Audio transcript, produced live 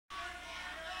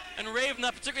and Rave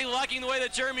not particularly liking the way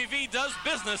that Jeremy V does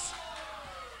business.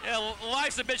 Yeah,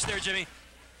 life's a bitch there, Jimmy.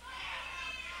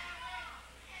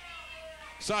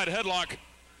 Side headlock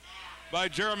by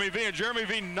Jeremy V, and Jeremy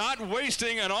V not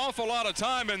wasting an awful lot of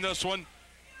time in this one,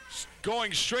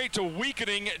 going straight to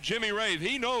weakening Jimmy Rave.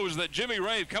 He knows that Jimmy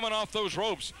Rave coming off those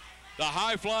ropes, the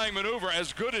high-flying maneuver,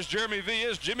 as good as Jeremy V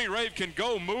is, Jimmy Rave can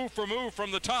go move for move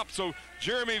from the top. So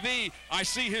Jeremy V, I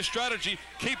see his strategy,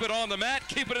 keep it on the mat,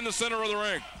 keep it in the center of the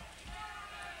ring.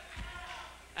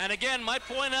 And again, might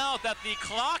point out that the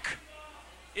clock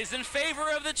is in favor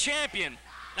of the champion.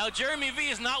 Now, Jeremy V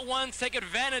is not one to take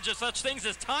advantage of such things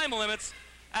as time limits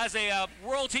as a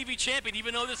World TV champion,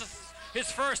 even though this is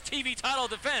his first TV title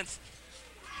defense.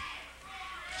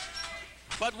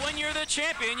 But when you're the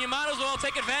champion, you might as well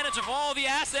take advantage of all the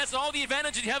assets, all the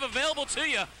advantages you have available to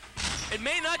you. It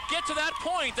may not get to that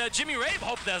point. Jimmy Rave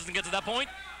hope doesn't get to that point.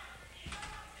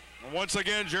 Once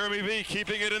again, Jeremy V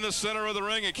keeping it in the center of the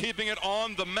ring and keeping it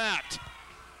on the mat.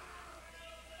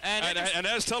 And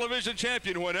as television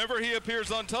champion, whenever he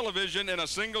appears on television in a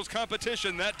singles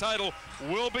competition, that title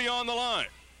will be on the line.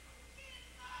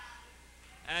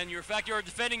 And in fact, you're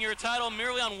defending your title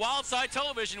merely on Wildside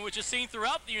television, which is seen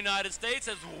throughout the United States,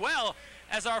 as well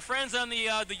as our friends on the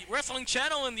wrestling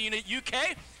channel in the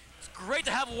UK. It's great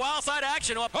to have Wildside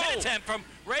action. A pin attempt from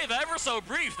Rave, ever so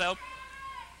brief, though.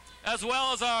 As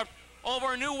well as all of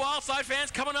our new Wildside fans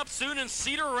coming up soon in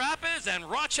Cedar Rapids and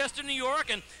Rochester, New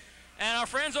York, and our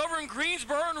friends over in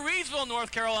Greensboro and Reidsville,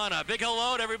 North Carolina. Big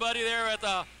hello to everybody there at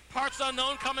the Parts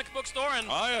Unknown comic book store, and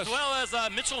as well as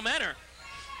Mitchell Manor.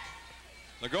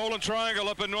 The Golden Triangle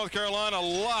up in North Carolina,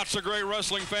 lots of great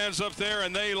wrestling fans up there,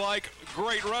 and they like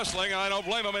great wrestling, and I don't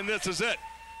blame them, and this is it.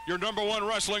 Your #1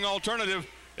 wrestling alternative,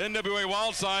 NWA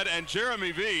Wildside, and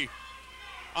Jeremy V.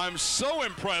 I'm so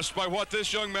impressed by what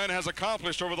this young man has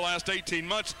accomplished over the last 18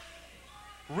 months,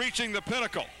 reaching the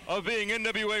pinnacle of being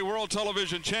NWA World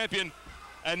Television Champion,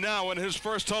 and now in his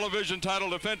first television title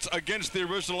defense against the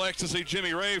original Ecstasy,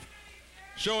 Jimmy Rave,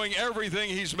 showing everything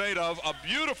he's made of. A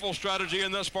beautiful strategy,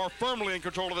 and thus far firmly in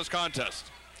control of this contest.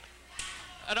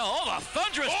 And a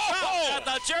thunderous drop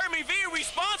that Jeremy V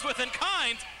responds with in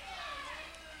kind,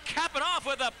 capping off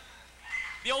with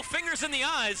the old fingers in the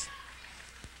eyes.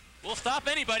 Will stop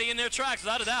anybody in their tracks,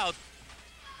 without a doubt.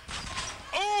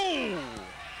 Oh!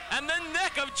 And the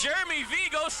neck of Jeremy V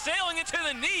goes sailing into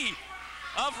the knee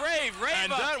of Rave.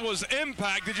 And that was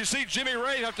impact. Did you see Jimmy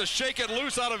Rave have to shake it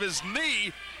loose out of his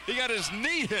knee? He got his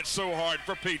knee hit so hard,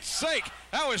 for Pete's sake.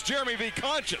 How is Jeremy V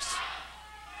conscious?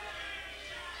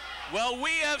 Well,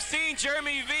 we have seen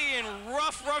Jeremy V in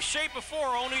rough shape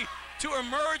before, only to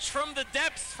emerge from the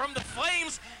depths, from the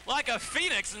flames, like a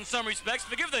phoenix in some respects.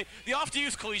 Forgive the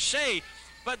oft-used cliche,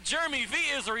 but Jeremy V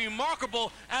is a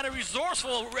remarkable and a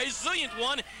resourceful, resilient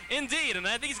one indeed, and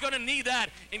I think he's going to need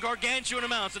that in gargantuan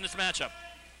amounts in this matchup.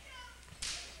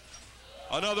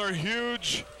 Another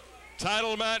huge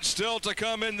title match still to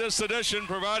come in this edition,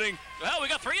 providing... Well, we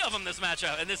got 3 of them this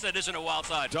matchup in this edition of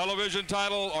Wildside. Television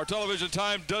title or television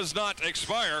time does not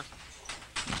expire.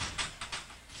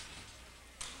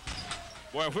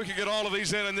 Boy, if we could get all of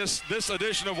these in this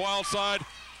edition of Wildside,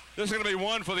 this is going to be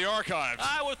one for the archives.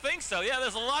 I would think so. Yeah,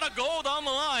 there's a lot of gold on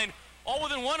the line, all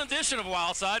within one edition of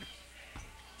Wildside.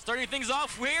 Starting things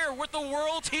off here with the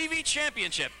World TV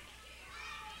Championship.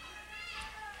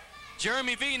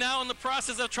 Jeremy V now in the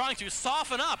process of trying to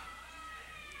soften up.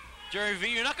 Jeremy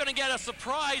V, you're not going to get a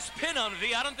surprise pin on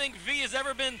V. I don't think V has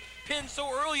ever been pinned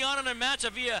so early on in a match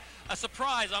via a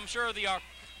surprise. I'm sure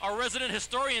our resident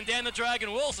historian, Dan the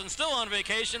Dragon Wilson, still on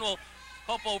vacation, will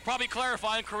probably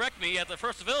clarify and correct me at the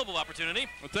first available opportunity.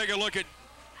 We'll take a look at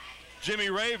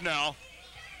Jimmy Rave now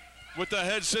with the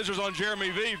head scissors on Jeremy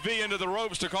V. V into the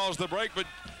ropes to cause the break, but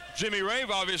Jimmy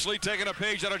Rave obviously taking a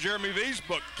page out of Jeremy V's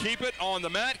book. Keep it on the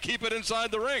mat, keep it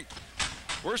inside the ring.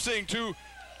 We're seeing 2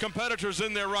 competitors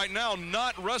in there right now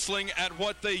not wrestling at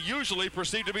what they usually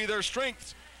perceive to be their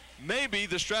strengths. Maybe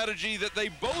the strategy that they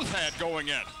both had going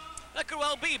in. That could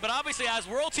well be, but obviously as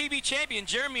World TV Champion,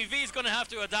 Jeremy V is going to have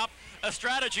to adopt a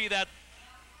strategy that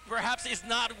perhaps is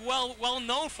not well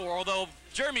known for, although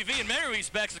Jeremy V in many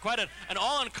respects is quite an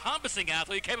all-encompassing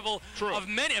athlete, capable of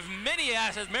many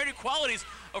assets, many qualities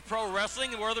of pro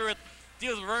wrestling, whether it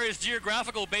deals with various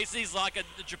geographical bases like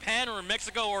Japan or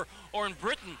Mexico or in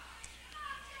Britain.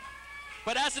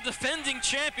 But as a defending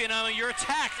champion, I mean, you're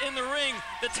attacked in the ring.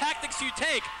 The tactics you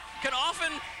take can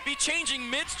often be changing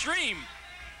midstream.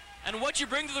 And what you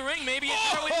bring to the ring maybe is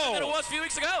different than it was a few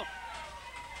weeks ago.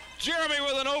 Jeremy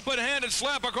with an open-handed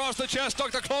slap across the chest,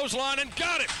 took the clothesline and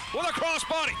got it with a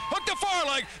crossbody. Hooked the far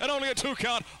leg and only a 2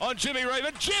 count on Jimmy Rave.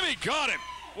 And Jimmy got him.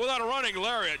 without a running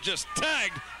lariat, just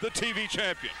tagged the TV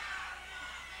champion.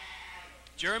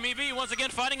 Jeremy V once again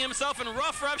finding himself in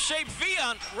rough shape.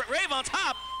 Rave on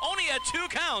top, only a 2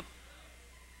 count.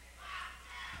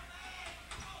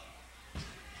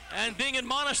 And being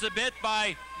admonished a bit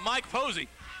by Mike Posey.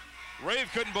 Rave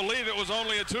couldn't believe it was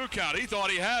only a 2 count. He thought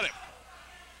he had it.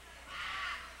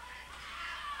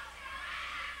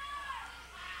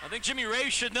 I think Jimmy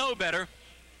Rave should know better.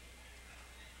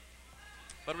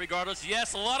 But regardless,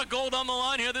 yes, a lot of gold on the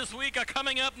line here this week.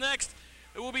 Coming up next,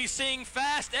 we'll be seeing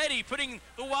Fast Eddie putting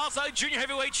the Wildside Junior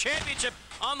Heavyweight Championship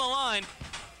on the line.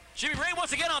 Jimmy Rave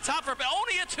once again on top for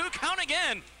only a 2 count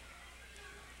again.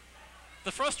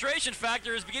 The frustration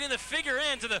factor is beginning to figure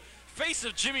into the face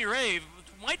of Jimmy Rave.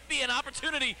 Might be an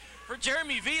opportunity for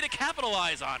Jeremy V to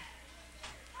capitalize on.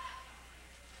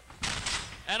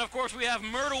 And of course we have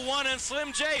Myrtle One and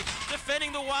Slim J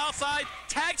defending the Wildside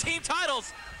tag team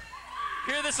titles.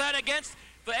 Here this night against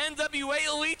the NWA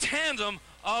Elite Tandem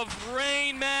of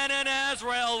Rain Man and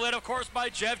Azrael, led of course by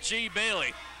Jeff G.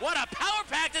 Bailey. What a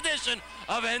power-packed edition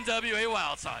of NWA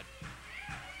Wildside.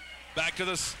 Back to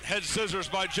the head scissors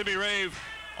by Jimmy Rave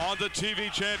on the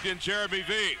TV champion Jeremy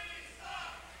V.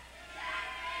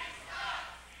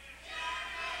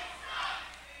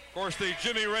 Of course, the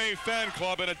Jimmy Rave fan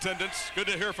club in attendance. Good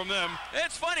to hear from them.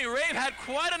 It's funny, Rave had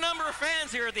quite a number of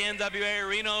fans here at the NWA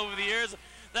Arena over the years.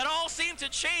 That all seemed to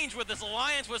change with this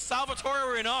alliance with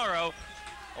Salvatore Renaro.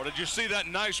 Oh, did you see that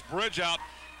nice bridge out?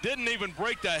 Didn't even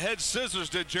break the head scissors,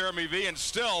 did Jeremy V, and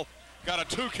still got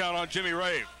a 2 count on Jimmy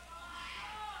Rave.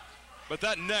 But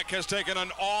that neck has taken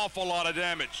an awful lot of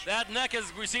damage. That neck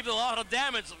has received a lot of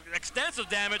damage, extensive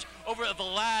damage over the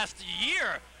last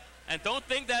year. And don't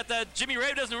think that Jimmy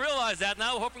Rave doesn't realize that.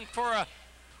 Now hoping for a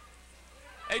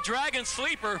dragon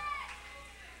sleeper.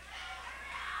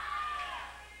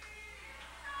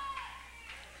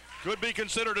 Could be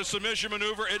considered a submission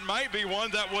maneuver. It might be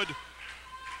one that would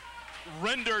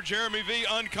render Jeremy V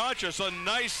unconscious. A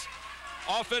nice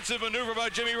offensive maneuver by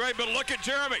Jimmy Rave, but look at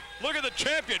Jeremy. Look at the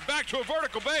champion back to a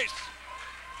vertical base.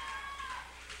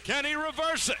 Can he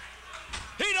reverse it?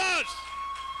 He does!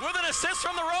 With an assist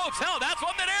from the ropes. Hell, that's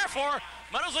what they're there for.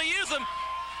 Might as well use them.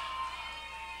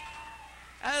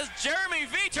 As Jeremy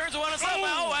V turns one himself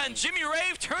out, and Jimmy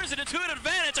Rave turns it into an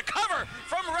advantage. A cover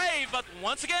from Rave, but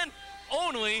once again,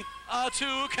 only a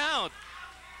 2 count.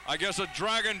 I guess a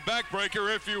dragon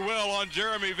backbreaker, if you will, on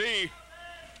Jeremy V.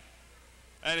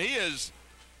 And he is,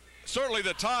 certainly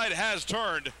the tide has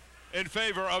turned in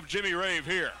favor of Jimmy Rave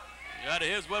here. That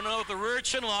is well known with the rear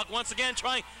chin lock, once again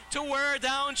trying to wear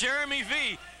down Jeremy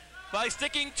V by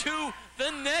sticking to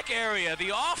the neck area,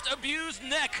 the oft abused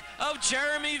neck of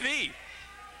Jeremy V.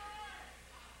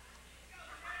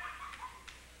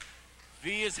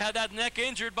 V has had that neck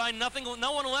injured by no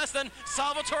one less than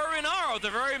Salvatore Renaro, the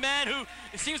very man who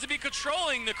seems to be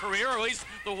controlling the career, or at least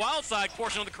the Wildside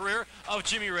portion of the career of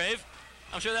Jimmy Rave.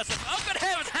 I'm sure that's oh good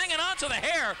heavens, hanging on to the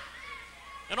hair.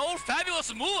 An old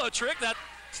fabulous Moolah trick that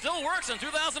still works in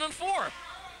 2004.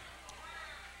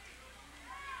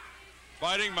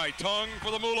 Biting my tongue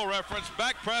for the Moolah reference.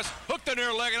 Back press, hooked the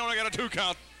near leg, and only got a 2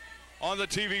 count on the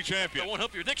TV champion. That won't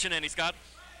help your diction, Andy Scott.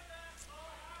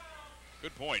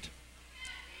 Good point.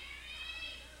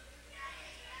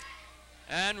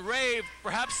 And Rave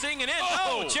perhaps seeing it in.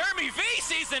 Oh, Jeremy V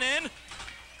sees it in.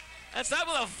 That's that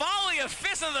with a volley of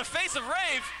fists in the face of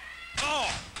Rave.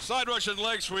 Oh, side Russian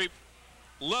leg sweep.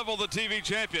 Level the TV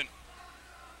champion.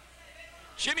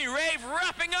 Jimmy Rave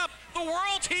wrapping up the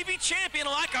World TV Champion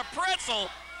like a pretzel.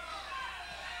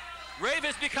 Rave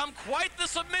has become quite the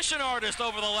submission artist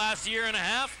over the last year and a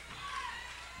half.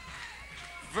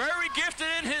 Very gifted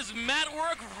in his mat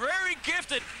work, very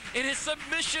gifted in his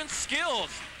submission skills.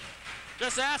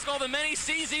 Just ask all the many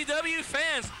CZW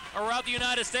fans around the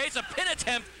United States. A pin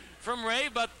attempt from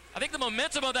Rave, but I think the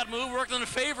momentum of that move worked in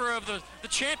favor of the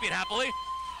champion, happily.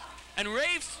 And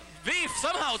Rave's V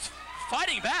somehow is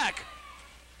fighting back,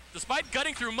 despite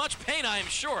gutting through much pain, I am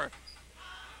sure.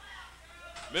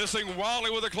 Missing wildly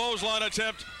with a clothesline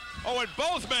attempt. Oh, and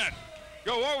both men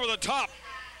go over the top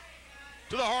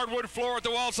to the hardwood floor at the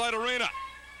Wildside Arena.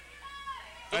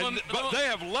 But they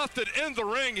have left it in the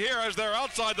ring here as they're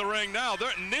outside the ring now.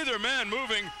 Neither man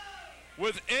moving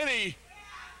with any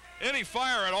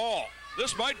fire at all.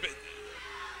 This might be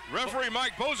referee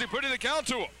Mike Posey putting the count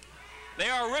to him. They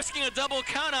are risking a double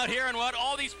count out here, and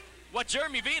what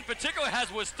Jeremy V in particular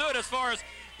has withstood as far as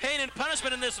pain and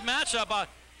punishment in this matchup.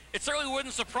 It certainly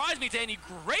wouldn't surprise me to any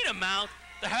great amount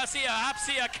to see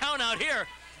a count out here.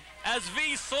 As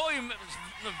V is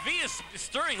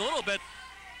stirring a little bit.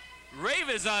 Rave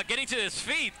is getting to his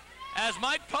feet as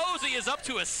Mike Posey is up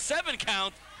to a 7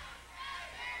 count.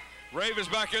 Rave is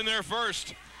back in there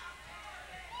first.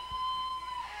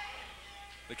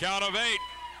 The count of 8.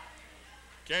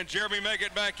 Can Jeremy make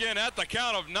it back in? At the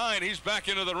count of 9, he's back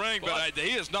into the ring, but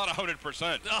he is not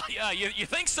 100%. Oh, yeah, you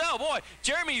think so? Boy,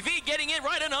 Jeremy V getting in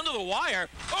right in under the wire.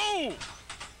 Oh!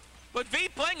 But V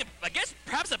playing, I guess,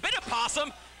 perhaps a bit of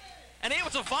possum, and able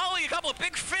to volley a couple of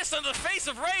big fists into the face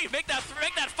of Rave. Make that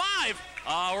 5.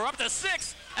 We're up to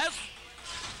 6 as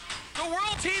the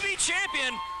World TV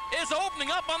Champion is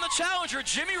opening up on the challenger,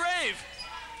 Jimmy Rave.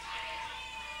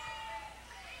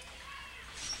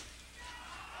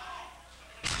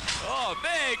 Oh,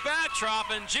 big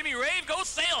backdrop, and Jimmy Rave goes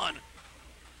sailing.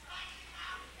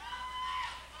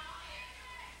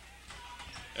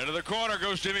 Into the corner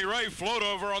goes Jimmy Rave, float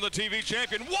over on the TV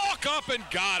champion, walk up and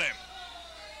got him.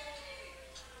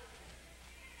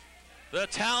 The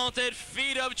talented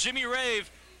feet of Jimmy Rave,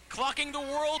 clocking the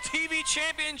World TV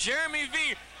Champion Jeremy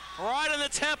V right in the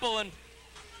temple, and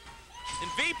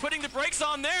V putting the brakes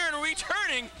on there and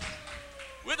returning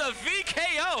with a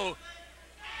VKO.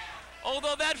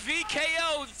 Although that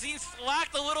VKO seems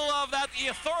lacked a little of the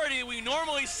authority we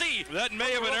normally see. That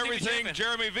may have been everything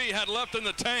Jeremy V had left in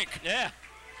the tank. Yeah.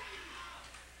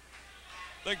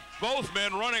 I think both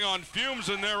men running on fumes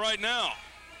in there right now.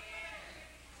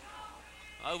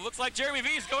 Looks like Jeremy V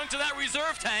is going to that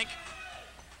reserve tank.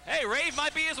 Hey, Rave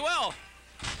might be as well.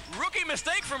 Rookie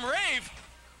mistake from Rave.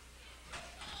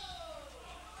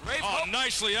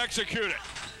 Nicely executed.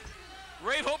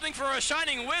 Rave hoping for a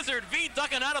shining wizard. V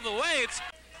ducking out of the way.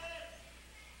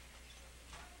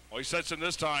 He sets him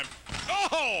this time.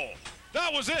 Oh!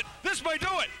 That was it. This may do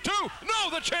it. 2. No,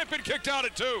 the champion kicked out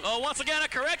at 2. Oh, once again, I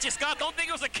correct you, Scott. Don't think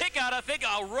it was a kick out. I think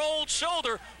a rolled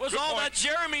shoulder was all that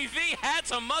Jeremy V had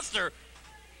to muster.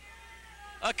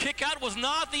 A kick out was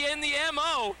not in the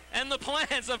MO and the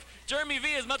plans of Jeremy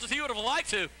V as much as he would have liked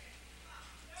to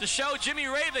show Jimmy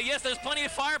Rave that, yes, there's plenty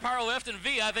of firepower left in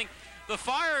V. I think the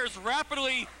fire is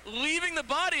rapidly leaving the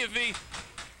body of V.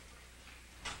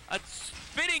 A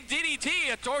spinning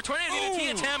DDT, a tornado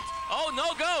DDT attempt. Oh,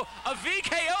 no go. A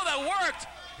VKO that worked.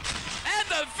 And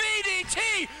the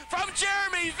VDT from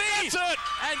Jeremy V. That's it.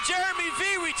 And Jeremy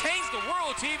V retains the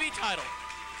World TV title.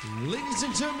 Ladies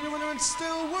and gentlemen, the winner and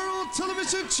still World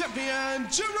Television Champion,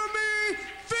 Jeremy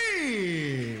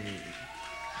V.